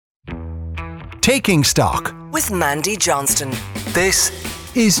Taking Stock with Mandy Johnston.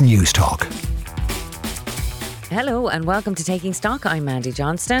 This is News Talk. Hello and welcome to Taking Stock. I'm Mandy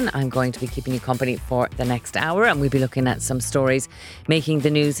Johnston. I'm going to be keeping you company for the next hour, and we'll be looking at some stories making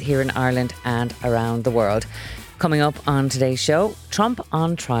the news here in Ireland and around the world. Coming up on today's show, Trump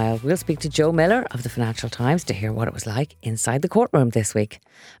on trial. We'll speak to Joe Miller of the Financial Times to hear what it was like inside the courtroom this week.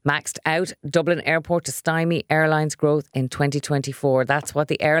 Maxed out Dublin Airport to stymie airlines growth in 2024. That's what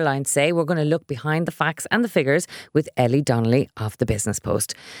the airlines say. We're going to look behind the facts and the figures with Ellie Donnelly of the Business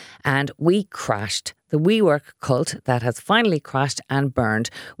Post. And we crashed. The WeWork cult that has finally crashed and burned.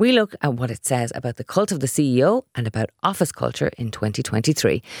 We look at what it says about the cult of the CEO and about office culture in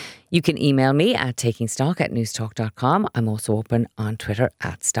 2023. You can email me at takingstock@newstalk.com. I'm also open on Twitter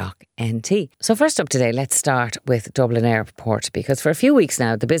at StockNT. So first up today, let's start with Dublin Airport, because for a few weeks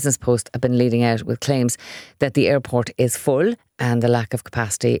now, the Business Post have been leading out with claims that the airport is full and the lack of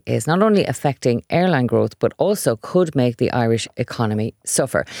capacity is not only affecting airline growth, but also could make the Irish economy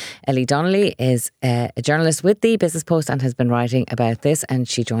suffer. Ellie Donnelly is a journalist with the Business Post and has been writing about this, and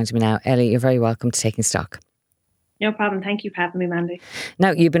she joins me now. Ellie, you're very welcome to Taking Stock. No problem. Thank you for having me, Mandy.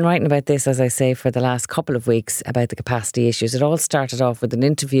 Now, you've been writing about this, as I say, for the last couple of weeks about the capacity issues. It all started off with an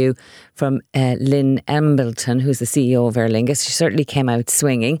interview from Lynn Embleton, who's the CEO of Aer Lingus. She certainly came out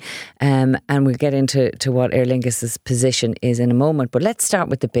swinging, and we'll get into what Aer Lingus's position is in a moment. But let's start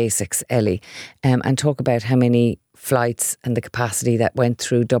with the basics, Ellie, and talk about how many flights and the capacity that went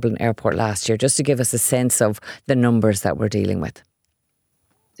through Dublin Airport last year, just to give us a sense of the numbers that we're dealing with.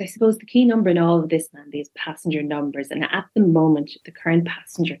 So I suppose the key number in all of this, Mandy, is passenger numbers. And at the moment, the current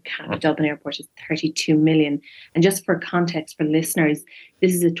passenger cap at Dublin Airport is 32 million. And just for context for listeners,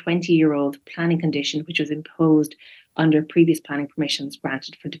 this is a 20-year-old planning condition which was imposed under previous planning permissions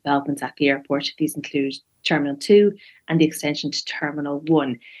granted for developments at the airport. These include Terminal 2 and the extension to Terminal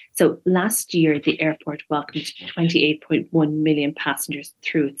 1. So last year, the airport welcomed 28.1 million passengers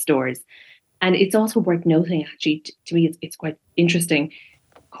through its doors. And it's also worth noting, actually, to me, it's quite interesting.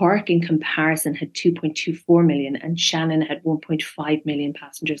 Cork, in comparison, had 2.24 million and Shannon had 1.5 million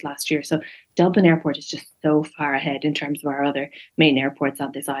passengers last year. So Dublin Airport is just so far ahead in terms of our other main airports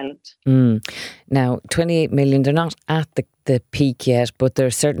on this island. Now, 28 million, they're not at the peak yet, but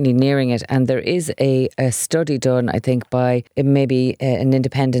they're certainly nearing it. And there is a study done, I think, by maybe an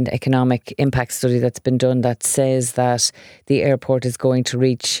independent economic impact study that's been done that says that the airport is going to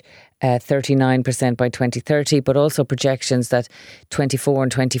reach 39% by 2030, but also projections that 24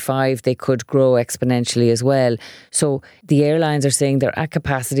 and 25 they could grow exponentially as well. So the airlines are saying they're at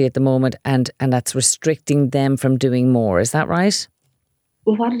capacity at the moment, and that's restricting them from doing more. Is that right?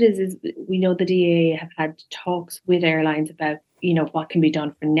 Well, what it is we know the DAA have had talks with airlines about, what can be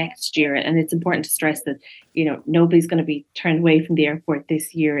done for next year. And it's important to stress that, nobody's going to be turned away from the airport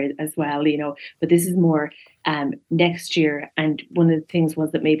this year as well, but this is more next year. And one of the things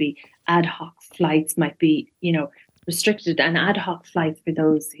was that maybe ad hoc flights might be, restricted. And ad hoc flights, for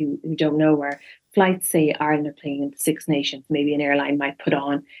those who don't know, are flights, say Ireland are playing in the Six Nations. Maybe an airline might put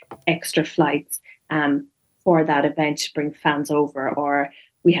on extra flights for that event to bring fans over. Or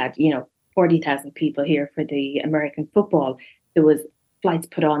we had, 40,000 people here for the American football. There was flights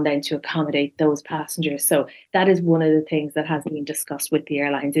put on then to accommodate those passengers. So that is one of the things that has been discussed with the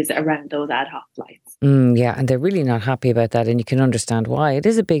airlines, is around those ad hoc flights. Yeah, and they're really not happy about that, and you can understand why. It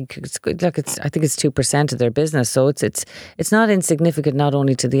is a big, I think it's 2% of their business, so it's not insignificant, not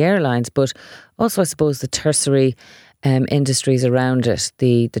only to the airlines, but also, I suppose, the tertiary industries around it,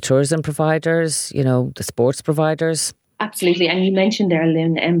 the tourism providers, the sports providers. Absolutely, and you mentioned there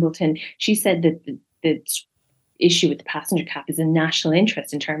Lynn Embleton. She said that the issue with the passenger cap is a national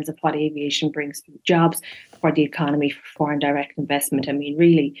interest in terms of what aviation brings for jobs, for the economy, for foreign direct investment. I mean,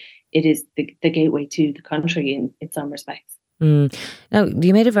 really, it is the gateway to the country in some respects. Now,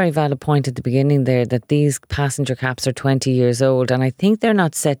 you made a very valid point at the beginning there that these passenger caps are 20 years old, and I think they're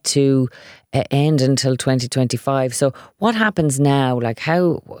not set to end until 2025. So what happens now? Like,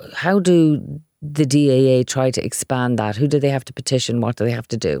 how do the DAA try to expand that? Who do they have to petition? What do they have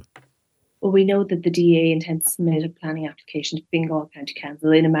to do? Well, we know that the DAA intends to submit a planning application to Fingal County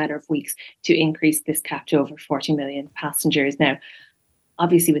Council in a matter of weeks to increase this cap to over 40 million passengers. Now,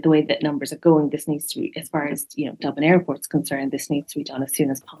 obviously, with the way that numbers are going, this needs to be, as far as Dublin Airport's concerned, this needs to be done as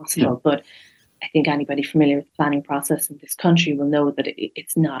soon as possible. But I think anybody familiar with the planning process in this country will know that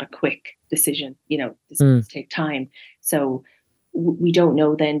it's not a quick decision. This will take time. So we don't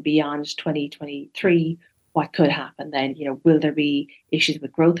know then beyond 2023 what could happen then. Will there be issues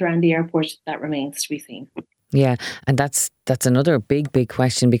with growth around the airport? That remains to be seen. Yeah, and that's another big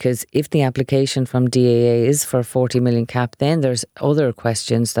question, because if the application from DAA is for 40 million cap, then there's other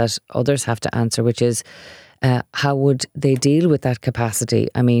questions that others have to answer, which is how would they deal with that capacity?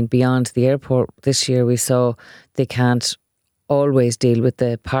 I mean, beyond the airport this year, we saw they can't always deal with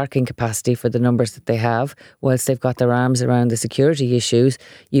the parking capacity for the numbers that they have, whilst they've got their arms around the security issues.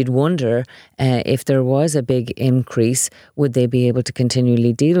 You'd wonder if there was a big increase, would they be able to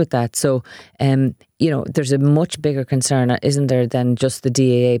continually deal with that? So, there's a much bigger concern, isn't there, than just the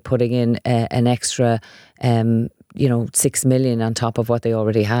DAA putting in an extra, 6 million on top of what they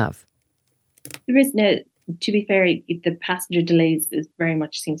already have. There is no, to be fair, the passenger delays is very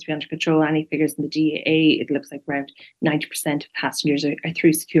much seems to be under control. Any figures in the DAA, it looks like around 90% of passengers are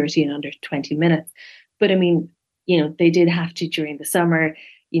through security in under 20 minutes. But I mean, they did have to, during the summer,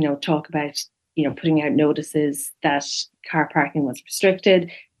 talk about, putting out notices that car parking was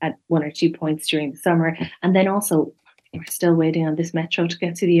restricted at 1 or 2 points during the summer. And then also, we're still waiting on this metro to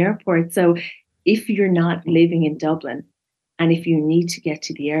get to the airport. So if you're not living in Dublin and if you need to get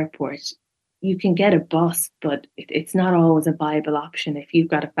to the airport, you can get a bus, but it's not always a viable option if you've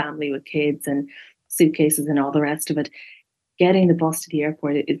got a family with kids and suitcases and all the rest of it. Getting the bus to the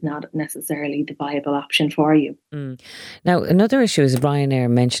airport is not necessarily the viable option for you. Now, another issue is Ryanair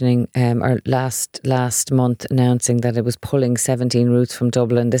mentioning, or last month announcing that it was pulling 17 routes from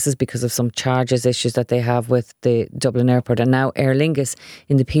Dublin. This is because of some charges issues that they have with the Dublin Airport. And now Aer Lingus,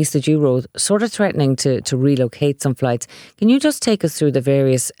 in the piece that you wrote, sort of threatening to relocate some flights. Can you just take us through the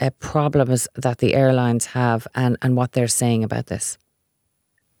various problems that the airlines have and what they're saying about this?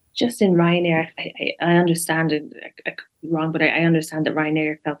 Just in Ryanair, I understand it. I could be wrong, but I understand that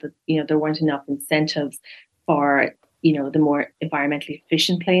Ryanair felt that there weren't enough incentives for the more environmentally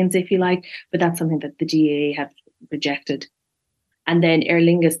efficient planes, if you like. But that's something that the DAA have rejected. And then Aer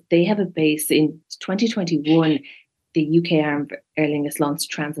Lingus, they have a base in 2021. The UK arm of Aer Lingus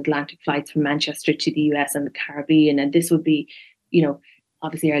launched transatlantic flights from Manchester to the US and the Caribbean, and this would be,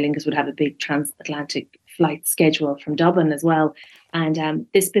 obviously Aer Lingus would have a big transatlantic flight schedule from Dublin as well. And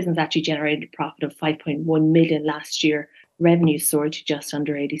this business actually generated a profit of 5.1 million last year. Revenue soared to just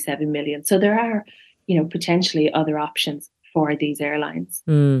under 87 million. So there are, potentially other options for these airlines.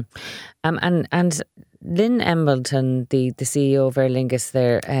 And Lynn Embleton, the CEO of Aer Lingus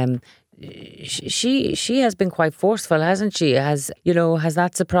there, she has been quite forceful, hasn't she? Has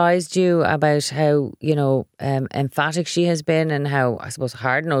that surprised you about how, emphatic she has been and how, I suppose,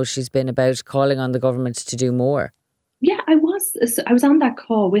 hard-nosed she's been about calling on the government to do more? Yeah, I was on that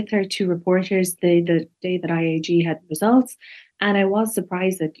call with her two reporters the day that IAG had results, and I was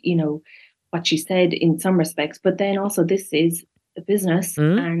surprised at what she said in some respects, but then also this is a business,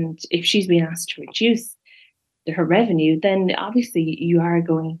 and if she's been asked to reduce her revenue, then obviously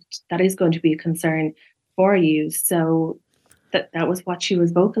that is going to be a concern for you. So that was what she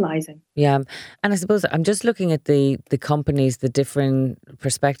was vocalizing. Yeah, and I suppose I'm just looking at the companies, the different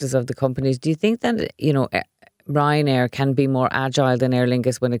perspectives of the companies. Do you think that Ryanair can be more agile than Aer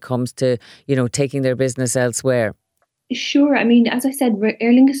Lingus when it comes to, taking their business elsewhere? Sure. I mean, as I said,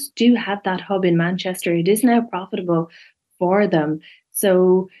 Aer Lingus do have that hub in Manchester. It is now profitable for them.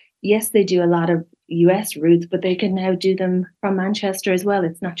 So yes, they do a lot of US routes, but they can now do them from Manchester as well.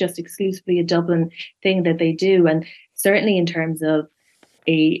 It's not just exclusively a Dublin thing that they do. And certainly in terms of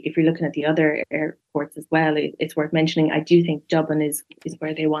if you're looking at the other airports as well, it's worth mentioning. I do think Dublin is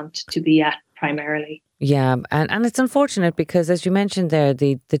where they want to be at primarily. Yeah, and it's unfortunate because, as you mentioned there,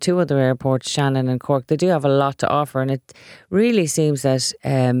 the two other airports, Shannon and Cork, they do have a lot to offer, and it really seems that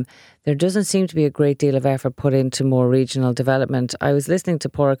there doesn't seem to be a great deal of effort put into more regional development. I was listening to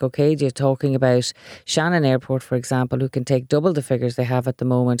Pádraig O'Cadia talking about Shannon Airport, for example, who can take double the figures they have at the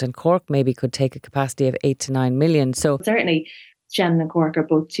moment, and Cork maybe could take a capacity of 8 to 9 million. So certainly Shannon and Cork are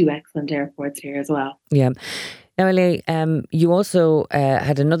both two excellent airports here as well. Yeah. Now, Ellie, you also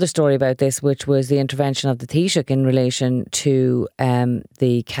had another story about this, which was the intervention of the Taoiseach in relation to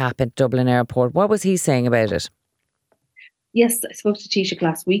the cap at Dublin Airport. What was he saying about it? Yes, I spoke to Taoiseach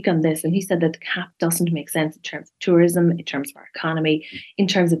last week on this, and he said that the cap doesn't make sense in terms of tourism, in terms of our economy, in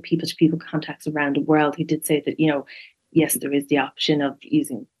terms of people-to-people contacts around the world. He did say that, yes, there is the option of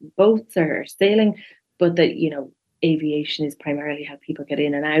using boats or sailing, but that, aviation is primarily how people get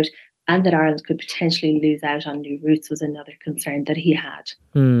in and out. And that Ireland could potentially lose out on new routes was another concern that he had.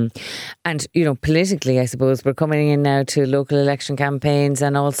 And, politically, I suppose, we're coming in now to local election campaigns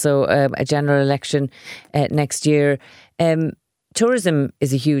and also a general election next year. Tourism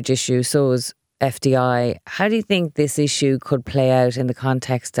is a huge issue, so is FDI. How do you think this issue could play out in the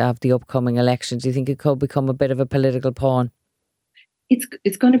context of the upcoming elections? Do you think it could become a bit of a political pawn?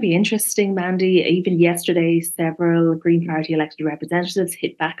 It's going to be interesting, Mandy. Even yesterday, several Green Party elected representatives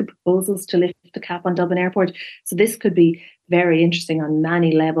hit back at proposals to lift the cap on Dublin Airport. So this could be very interesting on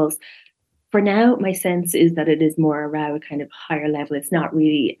many levels. For now, my sense is that it is more a row, a kind of higher level. It's not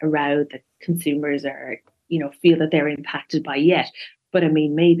really a row that consumers are, feel that they're impacted by yet. But I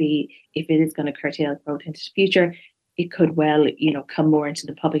mean, maybe if it is going to curtail growth into the future, it could well, come more into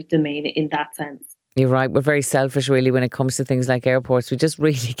the public domain in that sense. You're right. We're very selfish, really, when it comes to things like airports. We just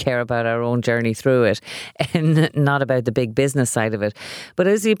really care about our own journey through it and not about the big business side of it. But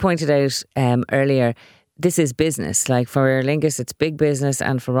as you pointed out earlier, this is business. Like for Aer Lingus, it's big business,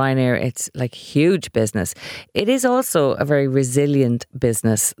 and for Ryanair, it's like huge business. It is also a very resilient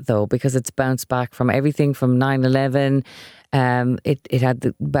business, though, because it's bounced back from everything from 9/11. It had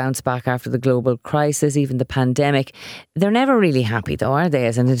the bounce back after the global crisis, even the pandemic. They're never really happy, though, are they,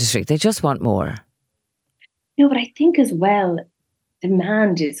 as an industry? They just want more. No, but I think as well,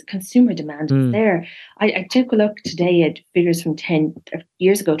 consumer demand is there. I took a look today at figures from 10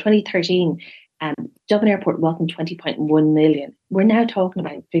 years ago, 2013. Dublin Airport welcomed 20.1 million. We're now talking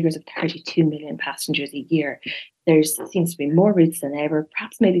about figures of 32 million passengers a year. There seems to be more routes than ever.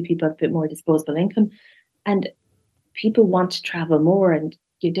 Perhaps maybe people have a bit more disposable income, and people want to travel more. And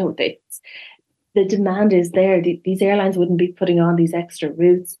the demand is there. These airlines wouldn't be putting on these extra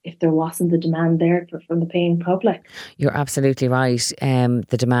routes if there wasn't the demand there from the paying public. You're absolutely right.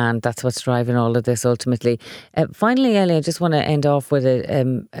 The demand, that's what's driving all of this ultimately. Finally, Ellie, I just want to end off with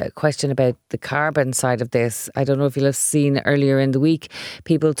a question about the carbon side of this. I don't know if you'll have seen earlier in the week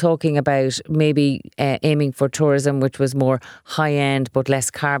people talking about maybe aiming for tourism which was more high-end but less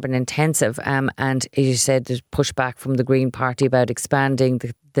carbon intensive. And as you said, there's pushback from the Green Party about expanding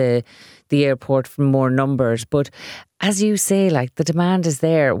the airport for more numbers. But as you say, like, the demand is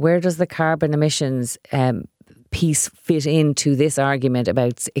there. Where does the carbon emissions piece fit into this argument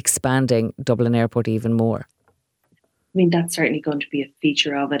about expanding Dublin Airport even more? I mean, that's certainly going to be a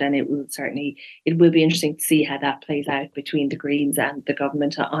feature of it, and it will be interesting to see how that plays out between the Greens and the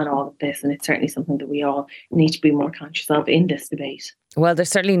government on all of this. And it's certainly something that we all need to be more conscious of in this debate. Well, there's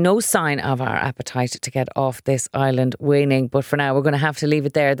certainly no sign of our appetite to get off this island waning. But for now, we're going to have to leave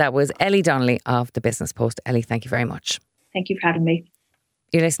it there. That was Ellie Donnelly of the Business Post. Ellie, thank you very much. Thank you for having me.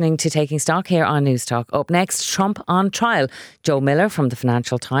 You're listening to Taking Stock here on News Talk. Up next, Trump on trial. Joe Miller from the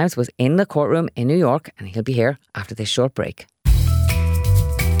Financial Times was in the courtroom in New York, and he'll be here after this short break.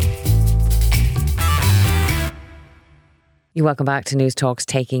 You welcome back to News Talk's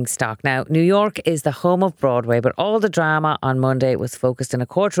Taking Stock. Now, New York is the home of Broadway, but all the drama on Monday was focused in a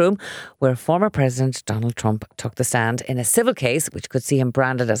courtroom where former President Donald Trump took the stand in a civil case which could see him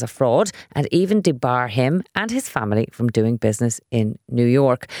branded as a fraud and even debar him and his family from doing business in New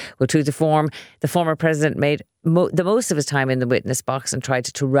York. Well, true to form, the former president made the most of his time in the witness box and tried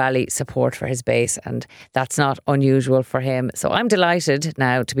to rally support for his base, and that's not unusual for him. So I'm delighted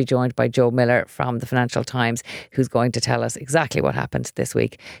now to be joined by Joe Miller from the Financial Times, who's going to tell us exactly what happened this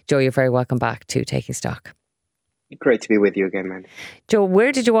week. Joe, you're very welcome back to Taking Stock. Great to be with you again, man. Joe,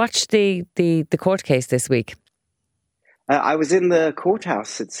 where did you watch the court case this week? I was in the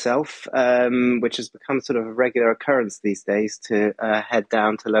courthouse itself, which has become sort of a regular occurrence these days to head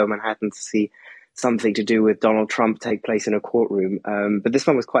down to Lower Manhattan to see something to do with Donald Trump take place in a courtroom. But this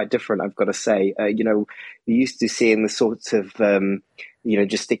one was quite different, I've got to say. You used to seeing the sorts of,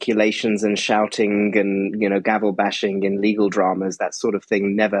 gesticulations and shouting and, gavel bashing in legal dramas. That sort of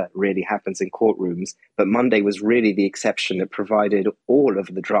thing never really happens in courtrooms. But Monday was really the exception. It provided all of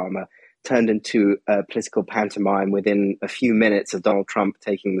the drama, turned into a political pantomime within a few minutes of Donald Trump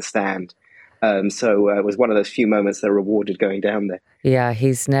taking the stand. So it was one of those few moments that rewarded going down there. Yeah,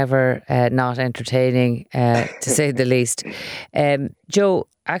 he's never not entertaining, to say the least. Joe,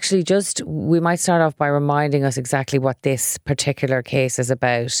 actually, we might start off by reminding us exactly what this particular case is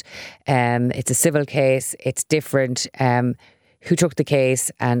about. It's a civil case. It's different. Who took the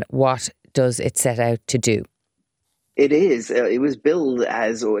case and what does it set out to do? It is. It was billed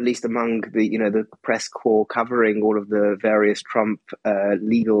as, or at least among the press corps covering all of the various Trump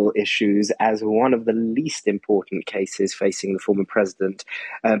legal issues, as one of the least important cases facing the former president.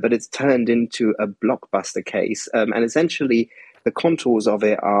 But it's turned into a blockbuster case. And essentially, the contours of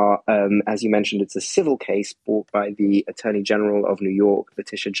it are, as you mentioned, it's a civil case brought by the Attorney General of New York,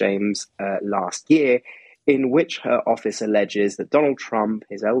 Letitia James, last year, in which her office alleges that Donald Trump,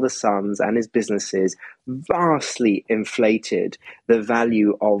 his elder sons, and his businesses vastly inflated the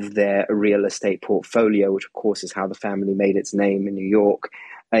value of their real estate portfolio, which of course is how the family made its name in New York,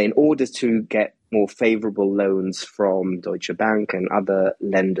 in order to get more favorable loans from Deutsche Bank and other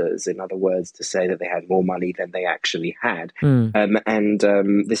lenders, in other words, to say that they had more money than they actually had.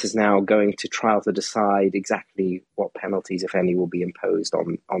 This is now going to trial to decide exactly what penalties, if any, will be imposed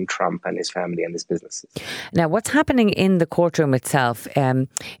on Trump and his family and his businesses. Now, what's happening in the courtroom itself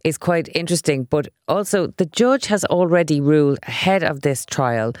is quite interesting, but also the judge has already ruled ahead of this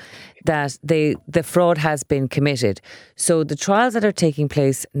trial that the fraud has been committed. So the trials that are taking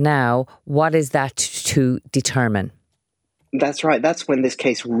place now, what is that to determine? That's right. That's when this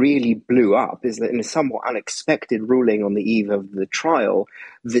case really blew up, is that in a somewhat unexpected ruling on the eve of the trial,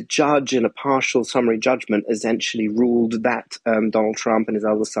 the judge in a partial summary judgment essentially ruled that Donald Trump and his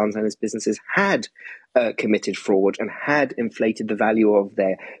other sons and his businesses had committed fraud and had inflated the value of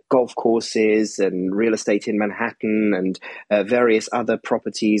their golf courses and real estate in Manhattan and various other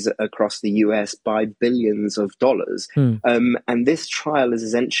properties across the US by billions of dollars. And this trial has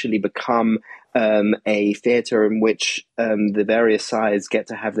essentially become a theatre in which the various sides get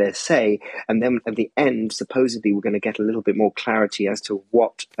to have their say. And then at the end, supposedly, we're going to get a little bit more clarity as to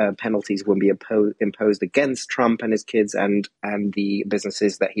what penalties will be imposed against Trump and his kids and the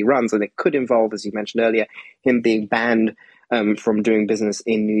businesses that he runs. And it could involve, as you mentioned earlier, him being banned from doing business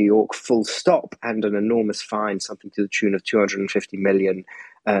in New York full stop, and an enormous fine, something to the tune of $250 million.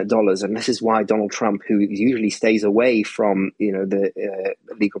 And this is why Donald Trump, who usually stays away from the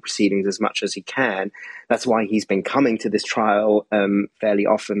legal proceedings as much as he can, that's why he's been coming to this trial fairly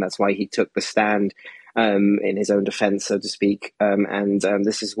often. That's why he took the stand in his own defense, so to speak. And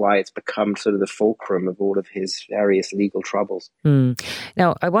this is why it's become sort of the fulcrum of all of his various legal troubles.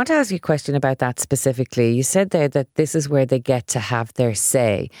 Now, I want to ask you a question about that specifically. You said there that this is where they get to have their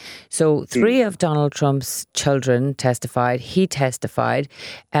say. So 3 of Donald Trump's children testified. He testified.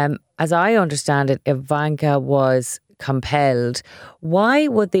 As I understand it, Ivanka was compelled. Why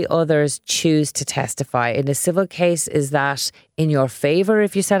would the others choose to testify? In a civil case, is that in your favour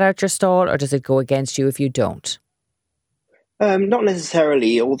if you set out your stall, or does it go against you if you don't? Not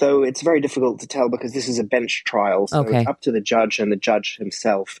necessarily, although it's very difficult to tell because this is a bench trial. So It's up to the judge and the judge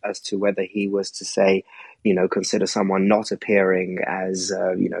himself as to whether he was to say, consider someone not appearing as,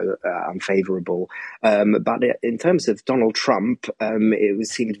 unfavorable. But in terms of Donald Trump, it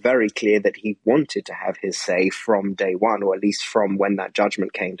seemed very clear that he wanted to have his say from day one, or at least from when that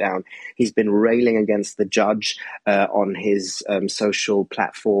judgment came down. He's been railing against the judge on his social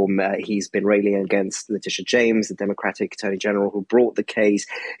platform. He's been railing against Letitia James, the Democratic Attorney General who brought the case.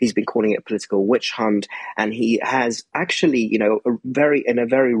 He's been calling it a political witch hunt. And he has actually, in a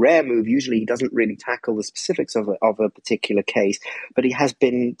very rare move, usually he doesn't really tackle the specifics of a particular case, but he has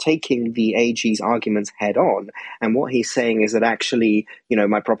been taking the AG's arguments head on. And what he's saying is that actually,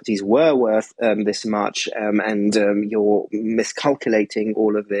 my properties were worth this much, and you're miscalculating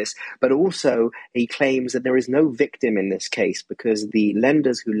all of this. But also he claims that there is no victim in this case because the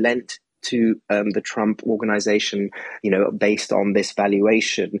lenders who lent to the Trump organization, based on this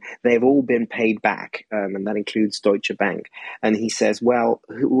valuation, they've all been paid back, and that includes Deutsche Bank. And he says, well,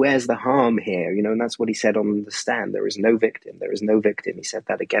 where's the harm here? And that's what he said on the stand. There is no victim. There is no victim. He said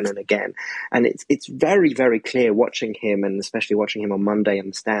that again and again. And it's very, very clear watching him, and especially watching him on Monday on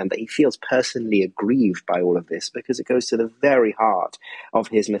the stand, that he feels personally aggrieved by all of this because it goes to the very heart of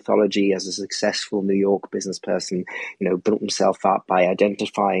his mythology as a successful New York business person, built himself up by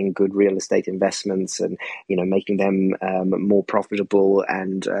identifying good real estate investments and making them more profitable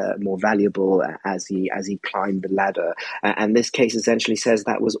and more valuable as he climbed the ladder. And this case essentially says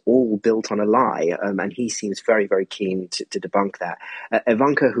that was all built on a lie, and he seems very, very keen to debunk that.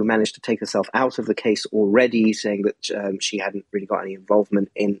 Ivanka, who managed to take herself out of the case already, saying that she hadn't really got any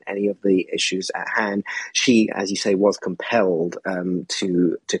involvement in any of the issues at hand, she, as you say, was compelled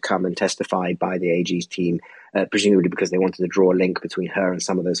to come and testify by the AG's team. Presumably because they wanted to draw a link between her and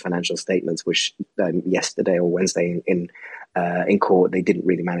some of those financial statements, which yesterday or Wednesday in court they didn't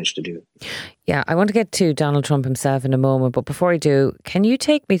really manage to do. Yeah, I want to get to Donald Trump himself in a moment, but before I do, can you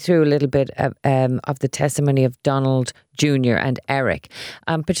take me through a little bit of the testimony of Donald Jr. and Eric?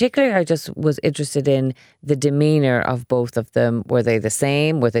 Particularly, I just was interested in the demeanour of both of them. Were they the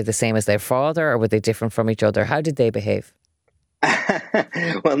same? Were they the same as their father, or were they different from each other? How did they behave?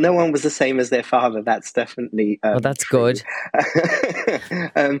 Well, no one was the same as their father. That's definitely well, that's true. good.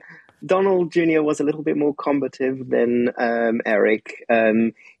 Donald Jr. was a little bit more combative than Eric.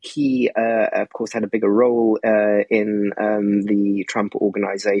 He, of course, had a bigger role in the Trump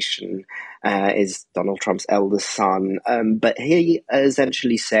organization, is Donald Trump's eldest son. But he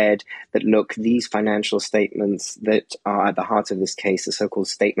essentially said that, look, these financial statements that are at the heart of this case, the so-called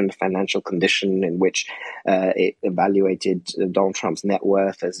statement of financial condition, in which it evaluated Donald Trump's net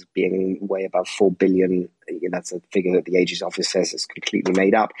worth as being way above $4 billion. That's a figure that the AG's office says is completely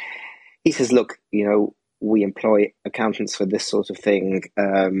made up. He says, look, we employ accountants for this sort of thing.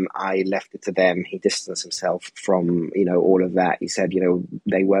 I left it to them. He distanced himself from, all of that. He said,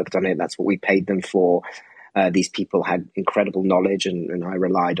 they worked on it. That's what we paid them for. These people had incredible knowledge and I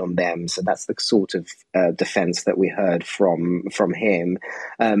relied on them. So that's the sort of defense that we heard from him.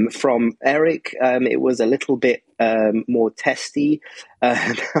 From Eric, it was a little bit more testy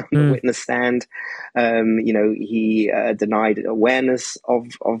on the witness stand. He denied awareness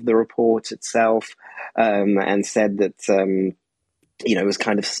of the report itself and said that it was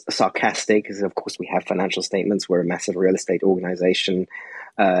kind of sarcastic, because of course we have financial statements. We're a massive real estate organization,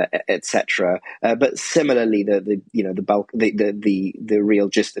 etc. But similarly, the bulk, the real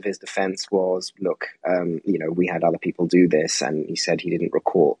gist of his defense was, look, we had other people do this, and he said he didn't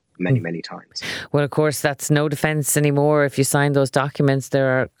recall many times. Well, of course, that's no defence anymore. If you sign those documents, there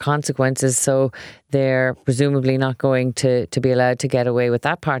are consequences. So they're presumably not going to be allowed to get away with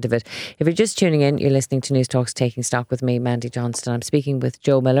that part of it. If you're just tuning in, you're listening to News Talk's Taking Stock with me, Mandy Johnston. I'm speaking with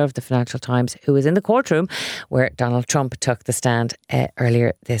Joe Miller of the Financial Times, who was in the courtroom where Donald Trump took the stand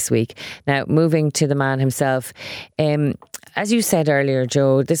earlier this week. Now, moving to the man himself, as you said earlier,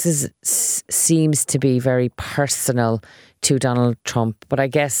 Joe, this seems to be very personal to Donald Trump, but I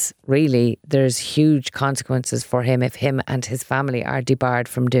guess really there's huge consequences for him if him and his family are debarred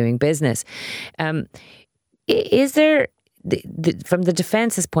from doing business. Is there, from the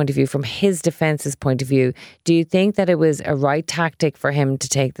defence's point of view, from his defence's point of view, do you think that it was a right tactic for him to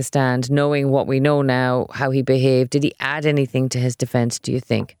take the stand, knowing what we know now, how he behaved? Did he add anything to his defense, do you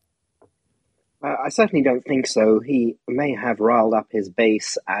think? I certainly don't think so. He may have riled up his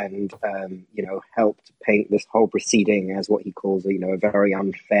base and, helped paint this whole proceeding as what he calls, a very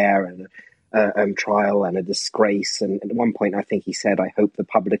unfair and trial and a disgrace. And at one point, I think he said, "I hope the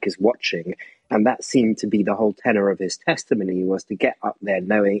public is watching." And that seemed to be the whole tenor of his testimony, was to get up there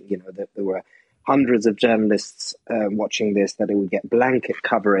knowing, that there were hundreds of journalists watching this, that it would get blanket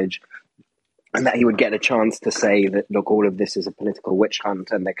coverage, and that he would get a chance to say that, look, all of this is a political witch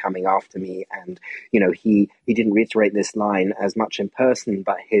hunt and they're coming after me. And, he didn't reiterate this line as much in person,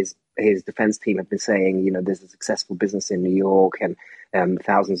 but his defense team had been saying, there's a successful business in New York and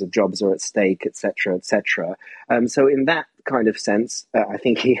thousands of jobs are at stake, et cetera, et cetera. So in that kind of sense, I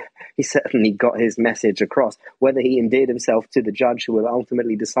think he certainly got his message across. Whether he endeared himself to the judge who will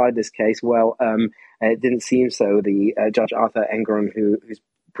ultimately decide this case, well, it didn't seem so. The Judge Arthur Engoron, who's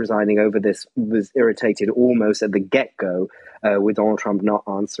presiding over this, was irritated almost at the get-go with Donald Trump not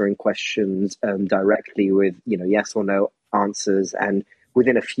answering questions directly with, yes or no answers. And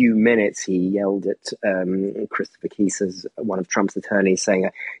within a few minutes, he yelled at Christopher Keese, one of Trump's attorneys, saying,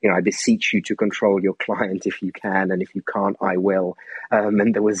 I beseech you to control your client if you can, and if you can't, I will.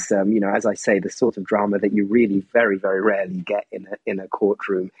 And there was, as I say, the sort of drama that you really very, very rarely get in a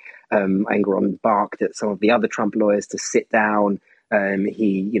courtroom. Engoron barked at some of the other Trump lawyers to sit down.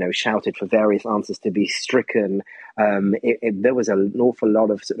 He, shouted for various answers to be stricken. There was an awful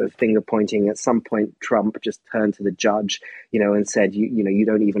lot of sort of finger pointing. At some point, Trump just turned to the judge, and said, you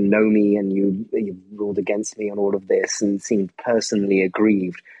don't even know me, and you ruled against me on all of this, and seemed personally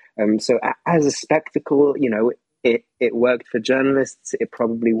aggrieved. So as a spectacle, it worked for journalists. It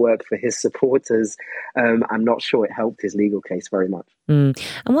probably worked for his supporters. I'm not sure it helped his legal case very much. And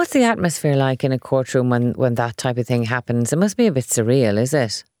what's the atmosphere like in a courtroom when that type of thing happens? It must be a bit surreal, is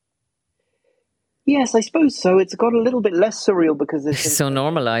it? Yes, I suppose so. It's got a little bit less surreal because it's so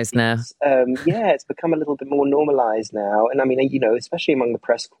normalised now. It's become a little bit more normalised now. And I mean, especially among the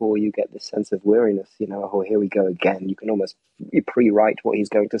press corps, you get this sense of weariness. Oh, here we go again. You can almost pre-write what he's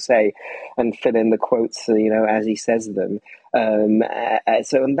going to say and fill in the quotes, as he says them.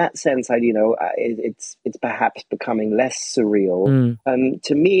 So in that sense, it's perhaps becoming less surreal.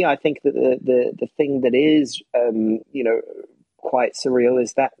 To me, I think that the thing that is, quite surreal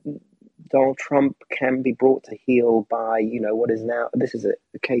is that Donald Trump can be brought to heel by, what is now, this is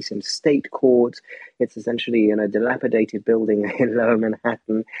a case in state court. It's essentially in a dilapidated building in Lower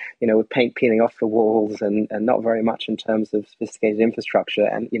Manhattan, with paint peeling off the walls and not very much in terms of sophisticated infrastructure.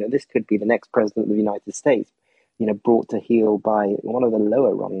 And, this could be the next president of the United States. brought to heel by one of the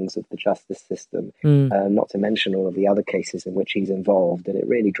lower rungs of the justice system, not to mention all of the other cases in which he's involved. And it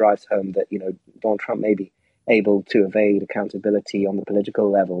really drives home that, Donald Trump may be able to evade accountability on the political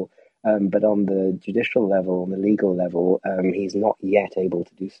level, but on the judicial level, on the legal level, he's not yet able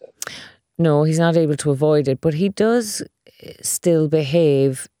to do so. No, he's not able to avoid it, but he does still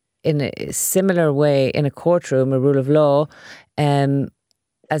behave in a similar way in a courtroom, a rule of law,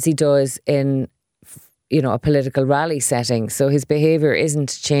 as he does in a political rally setting. So his behaviour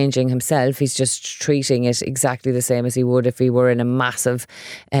isn't changing himself. He's just treating it exactly the same as he would if he were in a massive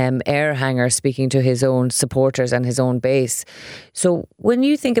air hangar speaking to his own supporters and his own base. So when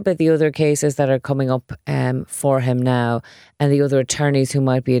you think about the other cases that are coming up for him now and the other attorneys who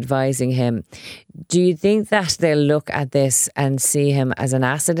might be advising him, do you think that they'll look at this and see him as an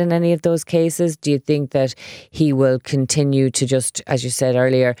asset in any of those cases? Do you think that he will continue to just, as you said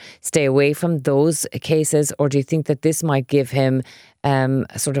earlier, stay away from those cases? Or do you think that this might give him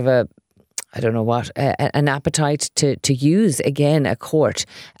sort of an appetite to use again a court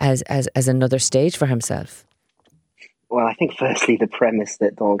as another stage for himself? Well, I think firstly, the premise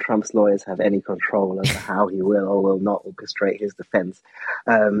that Donald Trump's lawyers have any control over how he will or will not orchestrate his defense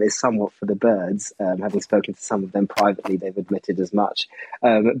is somewhat for the birds. Having spoken to some of them privately, they've admitted as much.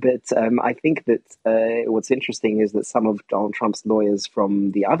 But I think that what's interesting is that some of Donald Trump's lawyers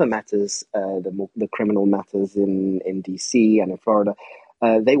from the other matters, the criminal matters in D.C. and in Florida,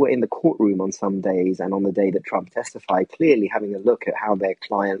 they were in the courtroom on some days, and on the day that Trump testified, clearly having a look at how their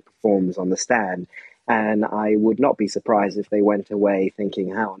client performs on the stand. And I would not be surprised if they went away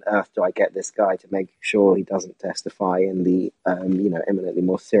thinking, how on earth do I get this guy to make sure he doesn't testify in the, eminently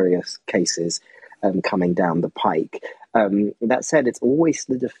more serious cases coming down the pike. That said, it's always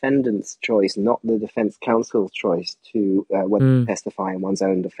the defendant's choice, not the defense counsel's choice to whether to testify in one's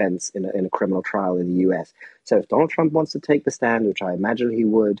own defense in a criminal trial in the US. So if Donald Trump wants to take the stand, which I imagine he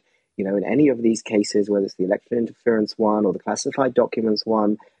would, in any of these cases, whether it's the election interference one or the classified documents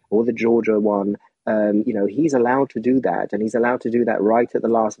one or the Georgia one, he's allowed to do that, and he's allowed to do that right at the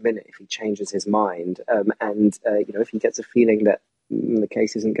last minute if he changes his mind. If he gets a feeling that the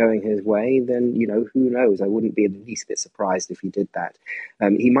case isn't going his way, then, who knows? I wouldn't be the least bit surprised if he did that.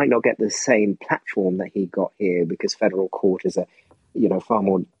 He might not get the same platform that he got here because federal court is has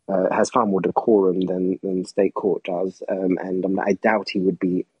far more decorum than state court does. I doubt he would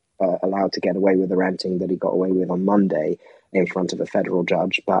be allowed to get away with the ranting that he got away with on Monday in front of a federal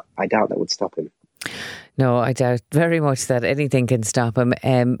judge, but I doubt that would stop him. No, I doubt very much that anything can stop him.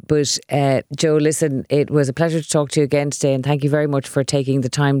 But Joe, listen, it was a pleasure to talk to you again today, and thank you very much for taking the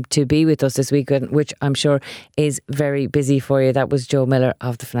time to be with us this weekend, which I'm sure is very busy for you. That was Joe Miller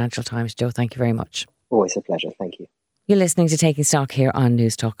of the Financial Times. Joe, thank you very much. Always a pleasure. Thank you. You're listening to Taking Stock here on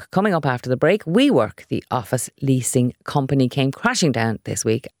News Talk. Coming up after the break, WeWork, the office leasing company, came crashing down this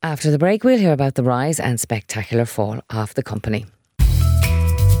week. After the break, we'll hear about the rise and spectacular fall of the company.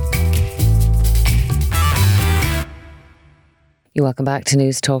 You're welcome back to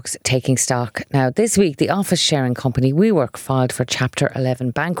News Talk's Taking Stock. Now, this week, the office sharing company WeWork filed for Chapter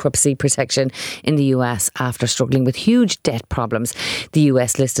 11 bankruptcy protection in the US after struggling with huge debt problems. The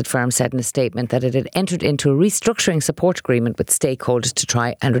US-listed firm said in a statement that it had entered into a restructuring support agreement with stakeholders to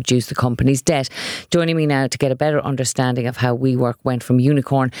try and reduce the company's debt. Joining me now to get a better understanding of how WeWork went from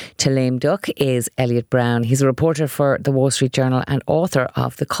unicorn to lame duck is Elliot Brown. He's a reporter for the Wall Street Journal and author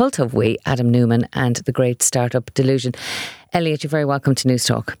of The Cult of We, Adam Newman and The Great Startup Delusion. Elliot, you're very welcome to News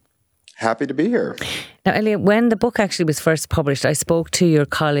Talk. Happy to be here. Now, Elliot, when the book actually was first published, I spoke to your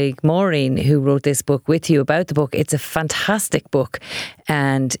colleague Maureen, who wrote this book with you about the book. It's a fantastic book,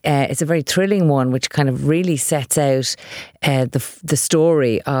 and it's a very thrilling one, which kind of really sets out the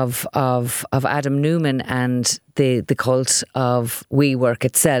story of Adam Newman and the cult of WeWork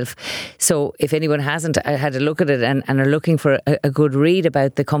itself. So if anyone hasn't had a look at it and are looking for a good read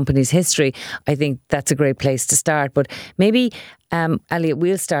about the company's history, I think that's a great place to start. But maybe, Elliot,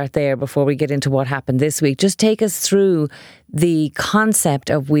 we'll start there before we get into what happened this week. Just take us through the concept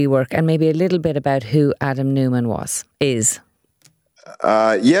of WeWork and maybe a little bit about who Adam Newman is.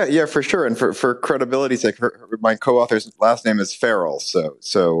 Yeah, for sure. And for credibility's sake, my co-author's last name is Farrell. So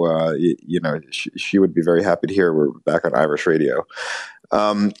she would be very happy to hear we're back on Irish radio.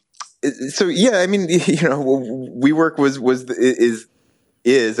 WeWork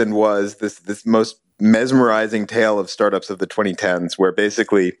is and was this most mesmerizing tale of startups of the 2010s, where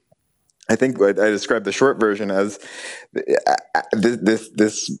basically I think what I described the short version as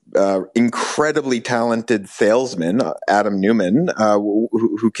this incredibly talented salesman, Adam Newman,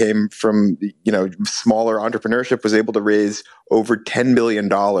 who came from smaller entrepreneurship, was able to raise over $10 billion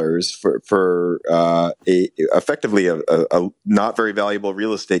for effectively a not very valuable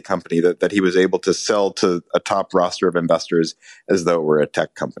real estate company that he was able to sell to a top roster of investors as though it were a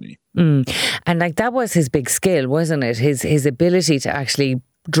tech company. And that was his big skill, wasn't it? His ability to actually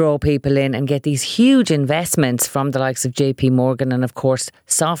draw people in and get these huge investments from the likes of JP Morgan and, of course,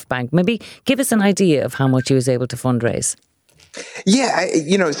 SoftBank. Maybe give us an idea of how much he was able to fundraise. Yeah,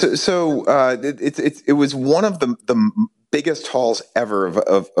 it was one of the biggest hauls ever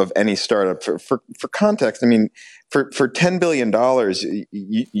of any startup. For context, I mean, for $10 billion,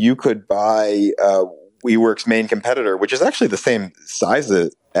 you could buy WeWork's main competitor, which is actually the same size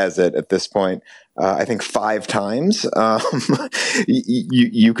as it at this point. I think 5 times.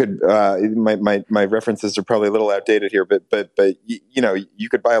 You could. My references are probably a little outdated here, but you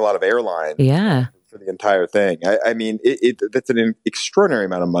could buy a lot of airlines. Yeah. For the entire thing. I mean, that's an extraordinary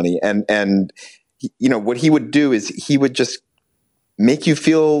amount of money, and what he would do is he would just make you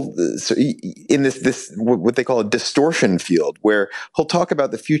feel in this what they call a distortion field, where he'll talk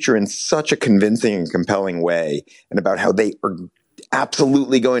about the future in such a convincing and compelling way, and about how they are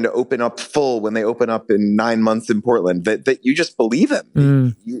absolutely going to open up full when they open up in 9 months in Portland, that you just believe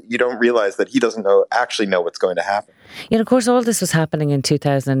him. You don't realize that he doesn't actually know what's going to happen. Yeah, of course, all this was happening in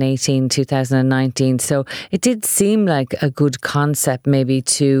 2018, 2019. So it did seem like a good concept maybe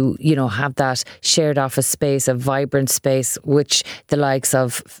to, have that shared office space, a vibrant space, which the likes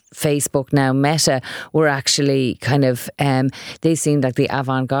of Facebook, now Meta, were actually kind of, they seemed like the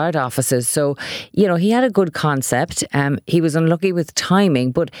avant-garde offices. So, he had a good concept. He was unlucky with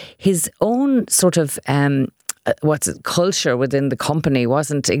timing, but his own sort of, culture within the company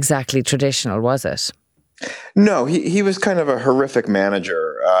wasn't exactly traditional, was it? No, he was kind of a horrific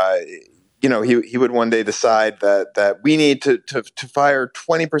manager. He would one day decide that we need to fire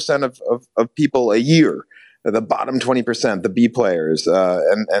 20% of people a year, the bottom 20%, the B players,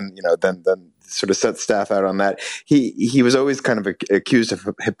 and then sort of set staff out on that. He was always kind of accused of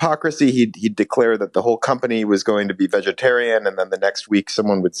hypocrisy. He'd declare that the whole company was going to be vegetarian, and then the next week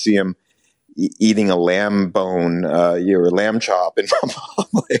someone would see him eating a lamb bone, or lamb chop in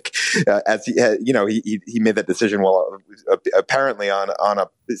public. As he made that decision while apparently on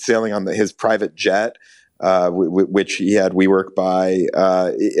sailing on his private jet, which he had WeWork buy,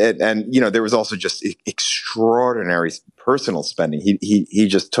 and there was also just extraordinary personal spending. He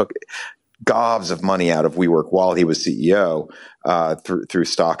just took gobs of money out of WeWork while he was CEO, through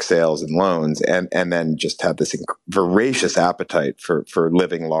stock sales and loans, and then just had this voracious appetite for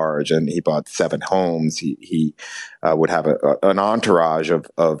living large. And he bought 7 homes. He would have an entourage of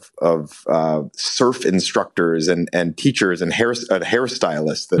surf instructors and teachers and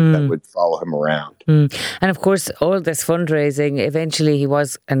hairstylists that would follow him around. And of course, all this fundraising, eventually he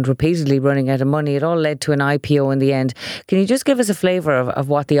was and repeatedly running out of money. It all led to an IPO in the end. Can you just give us a flavour of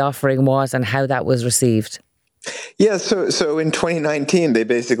what the offering was and how that was received? Yeah, so in 2019, they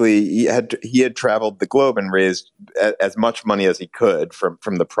basically he had traveled the globe and raised as much money as he could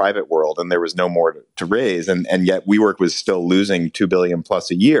from the private world, and there was no more to raise, and yet WeWork was still losing $2 billion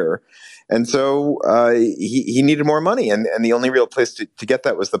plus a year, and so he needed more money, and the only real place to get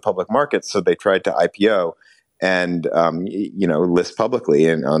that was the public market. So they tried to IPO and list publicly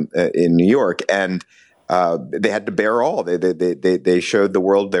in New York, and they had to bear all. They showed the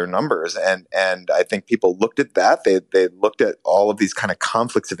world their numbers, and I think people looked at that. They looked at all of these kind of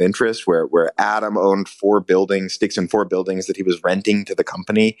conflicts of interest, where Adam owned 4 buildings, stakes in 4 buildings that he was renting to the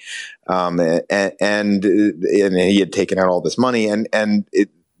company, and he had taken out all this money, and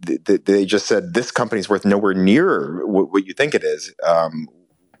they just said this company's worth nowhere near what you think it is,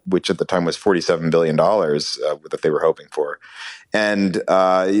 which at the time was $47 billion that they were hoping for. And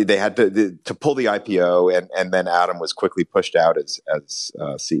they had to pull the IPO, and then Adam was quickly pushed out as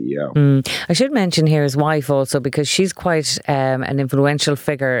CEO. I should mention here his wife also, because she's quite an influential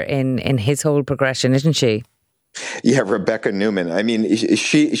figure in his whole progression, isn't she? Yeah, Rebecca Newman. I mean,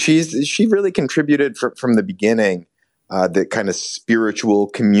 she really contributed from the beginning. The kind of spiritual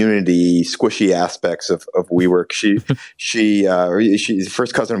community, squishy aspects of WeWork. She's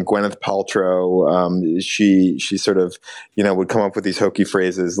first cousin of Gwyneth Paltrow. She sort of, would come up with these hokey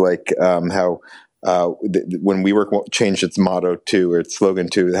phrases like how when WeWork changed its motto to, or its slogan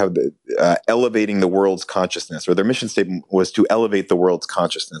to, have elevating the world's consciousness, or their mission statement was to elevate the world's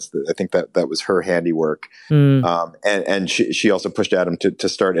consciousness. I think that was her handiwork. And she also pushed Adam to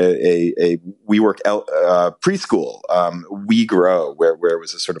start a WeWork preschool, We Grow, where it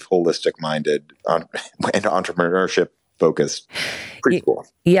was a sort of holistic minded and entrepreneurship focused preschool.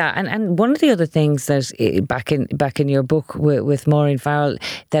 Yeah, and one of the other things that back in your book with Maureen Farrell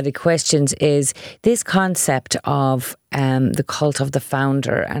that it questions is this concept of the cult of the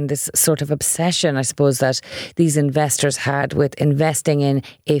founder and this sort of obsession, I suppose, that these investors had with investing in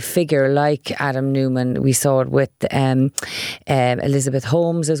a figure like Adam Newman. We saw it with Elizabeth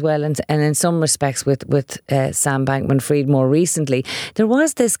Holmes as well, and in some respects with Sam Bankman-Fried more recently. There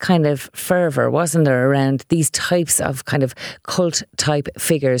was this kind of fervour, wasn't there, around these types of kind of cult type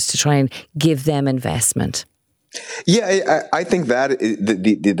figures to try and give them investment. Yeah, I think that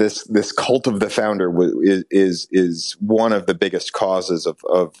this cult of the founder is one of the biggest causes of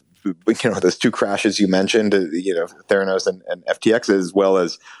those two crashes you mentioned, Theranos and FTX, as well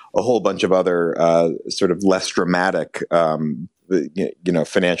as a whole bunch of other sort of less dramatic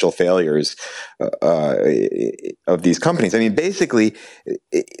financial failures of these companies. I mean, basically,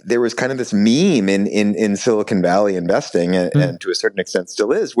 there was kind of this meme in Silicon Valley investing, and to a certain extent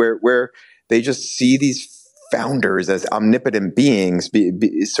still is, where they just see these founders as omnipotent beings,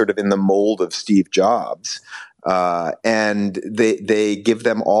 be sort of in the mold of Steve Jobs. And they give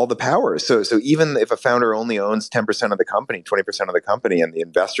them all the power. So even if a founder only owns 10% of the company, 20% of the company, and the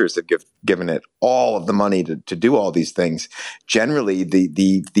investors have given it all of the money to do all these things, generally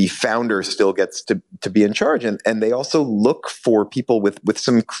the founder still gets to be in charge. And they also look for people with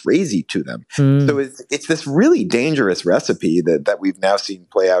some crazy to them. So it's this really dangerous recipe that we've now seen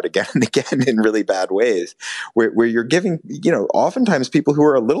play out again and again in really bad ways, where you're giving, oftentimes people who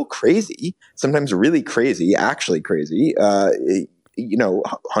are a little crazy, sometimes really crazy, actually crazy,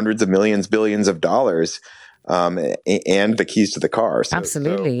 hundreds of millions, billions of dollars, and the keys to the car.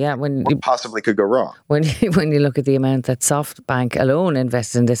 Absolutely, yeah. What possibly could go wrong? When you look at the amount that SoftBank alone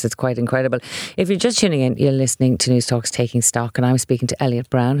invested in this, it's quite incredible. If you're just tuning in, you're listening to News Talk's Taking Stock, and I'm speaking to Elliot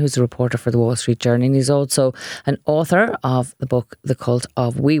Brown, who's a reporter for the Wall Street Journal, and he's also an author of the book The Cult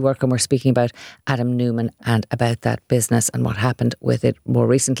of WeWork, and we're speaking about Adam Newman and about that business and what happened with it more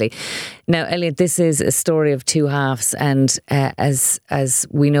recently. Now, Elliot, this is a story of two halves, and as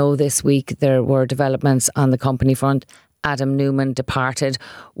we know, this week there were developments on the company front. Adam Newman departed.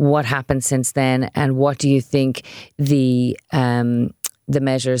 What happened since then, and what do you think the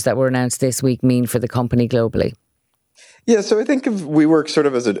measures that were announced this week mean for the company globally? Yeah, so I think of WeWork sort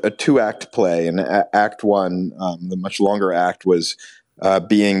of as a two-act play. And Act One, the much longer act, was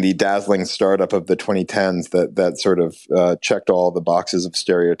being the dazzling startup of the 2010s that sort of checked all the boxes of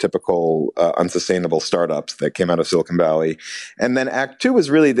stereotypical unsustainable startups that came out of Silicon Valley. And then Act Two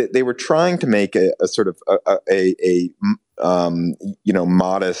was really that they were trying to make a sort of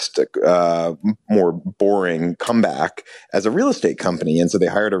modest, more boring comeback as a real estate company. And so they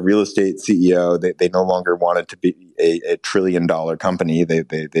hired a real estate CEO. They no longer wanted to be a $1 trillion company.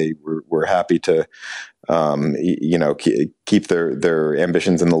 They were happy to keep their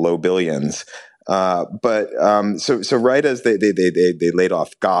ambitions in the low billions. So right as they laid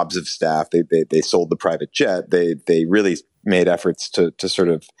off gobs of staff, they sold the private jet. They really made efforts to sort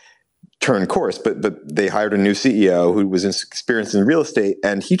of turn course, but they hired a new CEO who was experienced in real estate,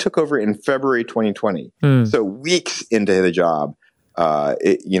 and he took over in February 2020. So weeks into the job,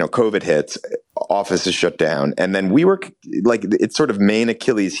 COVID hits, office is shut down, and then WeWork, like its sort of main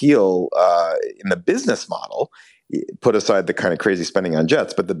Achilles heel in the business model, put aside the kind of crazy spending on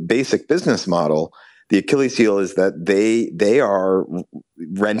jets, but the basic business model, the Achilles heel is that they are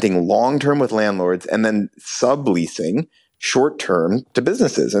renting long-term with landlords and then subleasing short-term to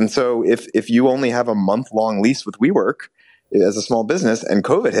businesses. And so if you only have a month-long lease with WeWork as a small business and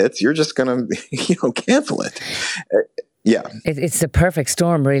COVID hits, you're just going to, cancel it. Yeah. It's the perfect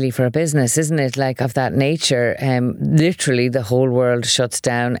storm really for a business, isn't it? Like of that nature, literally the whole world shuts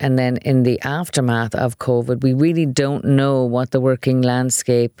down. And then in the aftermath of COVID, we really don't know what the working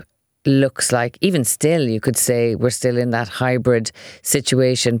landscape looks like. Even still, you could say we're still in that hybrid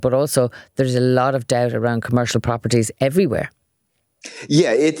situation, but also there's a lot of doubt around commercial properties everywhere. Yeah,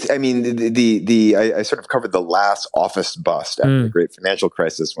 I sort of covered the last office bust after the great financial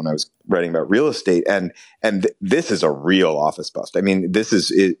crisis when I was writing about real estate, and this is a real office bust. I mean, this is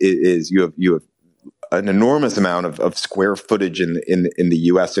you have an enormous amount of square footage in the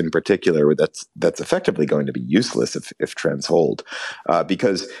U.S. in particular that's effectively going to be useless if trends hold,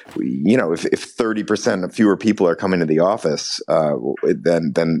 because if 30% of fewer people are coming to the office,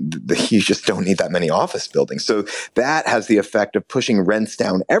 then you just don't need that many office buildings. So that has the effect of pushing rents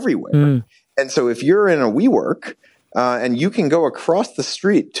down everywhere. And so if you're in a WeWork, and you can go across the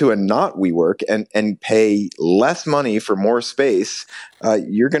street to a not WeWork and pay less money for more space,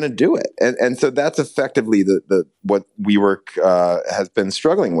 you're going to do it. And so that's effectively what WeWork has been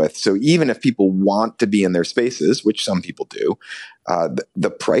struggling with. So even if people want to be in their spaces, which some people do,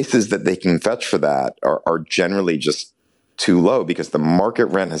 the prices that they can fetch for that are generally just too low because the market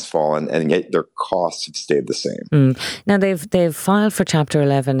rent has fallen and yet their costs have stayed the same. Now they've filed for Chapter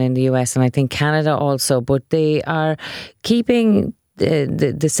 11 in the US and I think Canada also, but they are keeping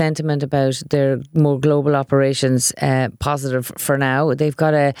the sentiment about their more global operations positive for now. They've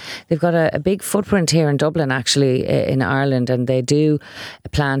got a big footprint here in Dublin, actually, in Ireland, and they do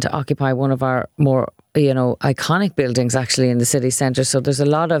plan to occupy one of our more iconic buildings actually in the city centre. So there's a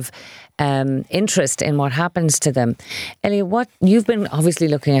lot of interest in what happens to them. Elliot, you've been obviously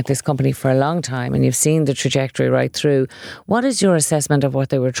looking at this company for a long time and you've seen the trajectory right through. What is your assessment of what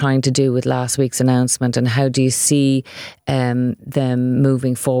they were trying to do with last week's announcement, and how do you see them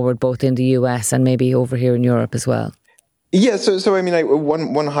moving forward both in the US and maybe over here in Europe as well? Yeah, so I mean,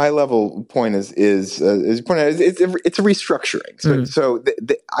 one high level point is it's a restructuring. So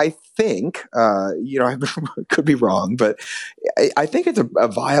I think I could be wrong, but I think it's a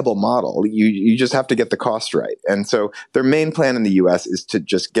viable model. You just have to get the cost right. And so their main plan in the U.S. is to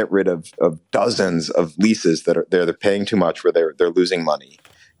just get rid of dozens of leases that they're paying too much, where they're losing money,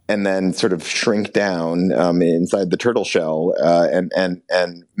 and then sort of shrink down inside the turtle shell and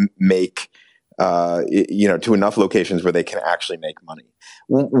make. To enough locations where they can actually make money.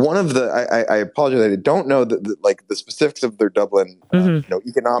 One of the, I apologize, I don't know the specifics of their Dublin,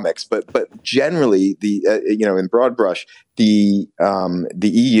 economics, but generally in broad brush, the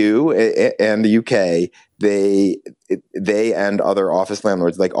EU and the UK, they and other office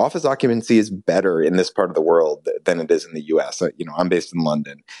landlords, like, office occupancy is better in this part of the world than it is in the US. I'm based in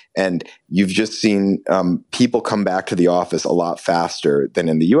London, and you've just seen people come back to the office a lot faster than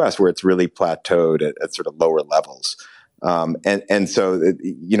in the US, where it's really plateaued at sort of lower levels. And so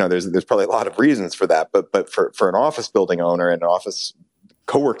there's probably a lot of reasons for that, but for an office building owner and an office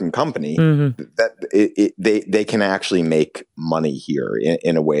co-working company, that they can actually make money here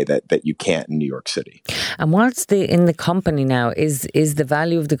in a way that you can't in New York City. And what's in the company now? Is the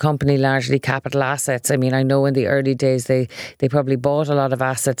value of the company largely capital assets? I mean, I know in the early days they probably bought a lot of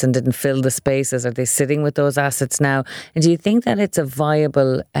assets and didn't fill the spaces. Are they sitting with those assets now? And do you think that it's a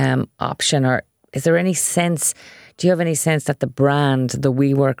viable option, or is there any sense? Do you have any sense that the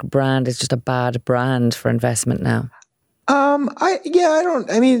WeWork brand is just a bad brand for investment now? I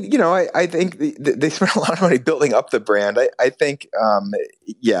think they spent a lot of money building up the brand. I think,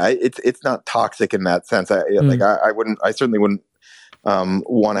 it's not toxic in that sense. I certainly wouldn't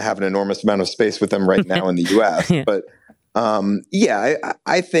want to have an enormous amount of space with them right now in the US. Yeah. But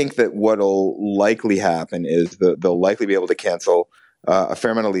I think that what'll likely happen is they'll likely be able to cancel a fair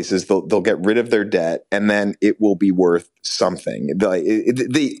amount of leases. They'll get rid of their debt, and then it will be worth something.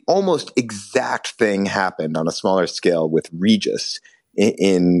 The almost exact thing happened on a smaller scale with Regus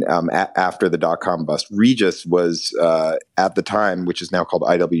after the dot-com bust. Regus was at the time, which is now called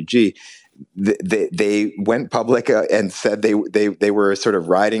IWG. They went public and said they were sort of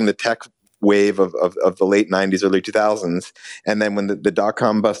riding the tech wave of the late 90s, early 2000s. And then when the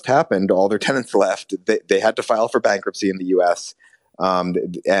dot-com bust happened, all their tenants left. They had to file for bankruptcy in the US. And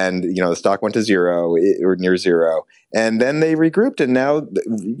the stock went to zero or near zero, and then they regrouped, and now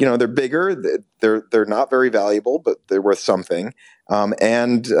they're bigger. They're not very valuable, but they're worth something.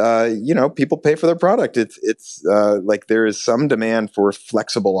 And people pay for their product. It's like there is some demand for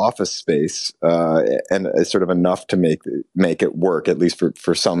flexible office space, and it's sort of enough to make it work, at least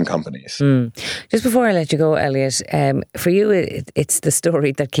for some companies. Just before I let you go, Elliot, for you, it's the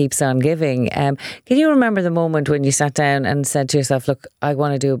story that keeps on giving. Can you remember the moment when you sat down and said to yourself, "Look, I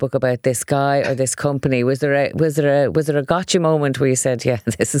want to do a book about this guy or this company"? Was there a gotcha moment where you said, "Yeah,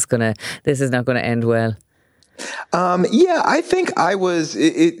 this is not going to end well"? I think I was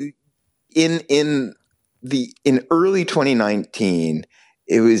in early 2019.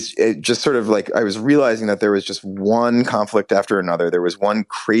 It was just sort of like I was realizing that there was just one conflict after another. There was one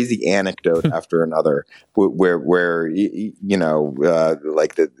crazy anecdote after another, where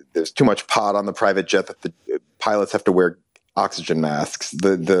there's too much pot on the private jet that the pilots have to wear oxygen masks.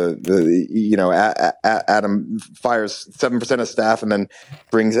 Adam fires 7% of staff and then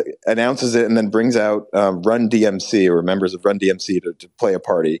announces it and then brings out Run DMC or members of Run DMC to play a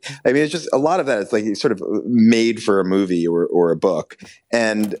party. I mean, it's just a lot of that. It's like sort of made for a movie or a book.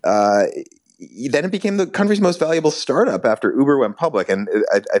 And then it became the country's most valuable startup after Uber went public. And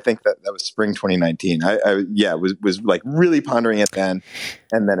I think that was spring 2019. I was like really pondering it then.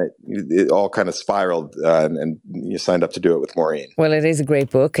 And then it all kind of spiraled and you signed up to do it with Maureen. Well, it is a great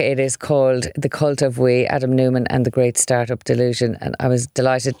book. It is called The Cult of We, Adam Newman and the Great Startup Delusion. And I was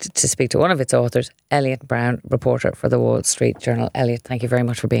delighted to speak to one of its authors, Elliot Brown, reporter for the Wall Street Journal. Elliot, thank you very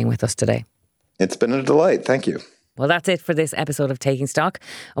much for being with us today. It's been a delight. Thank you. Well, that's it for this episode of Taking Stock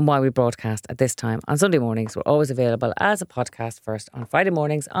and why we broadcast at this time on Sunday mornings. We're always available as a podcast first on Friday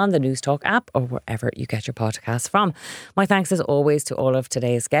mornings on the News Talk app or wherever you get your podcasts from. My thanks as always to all of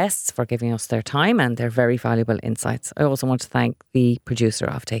today's guests for giving us their time and their very valuable insights. I also want to thank the producer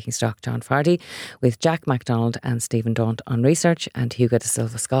of Taking Stock, John Fardy, with Jack MacDonald and Stephen Daunt on research and Hugo de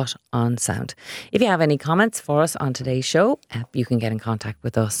Silva Scott on sound. If you have any comments for us on today's show, you can get in contact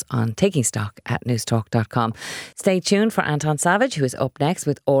with us on takingstock@newstalk.com. Stay tuned for Anton Savage, who is up next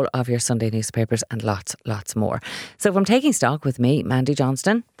with all of your Sunday newspapers and lots more. So from Taking Stock with me, Mandy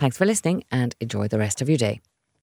Johnston, thanks for listening and enjoy the rest of your day.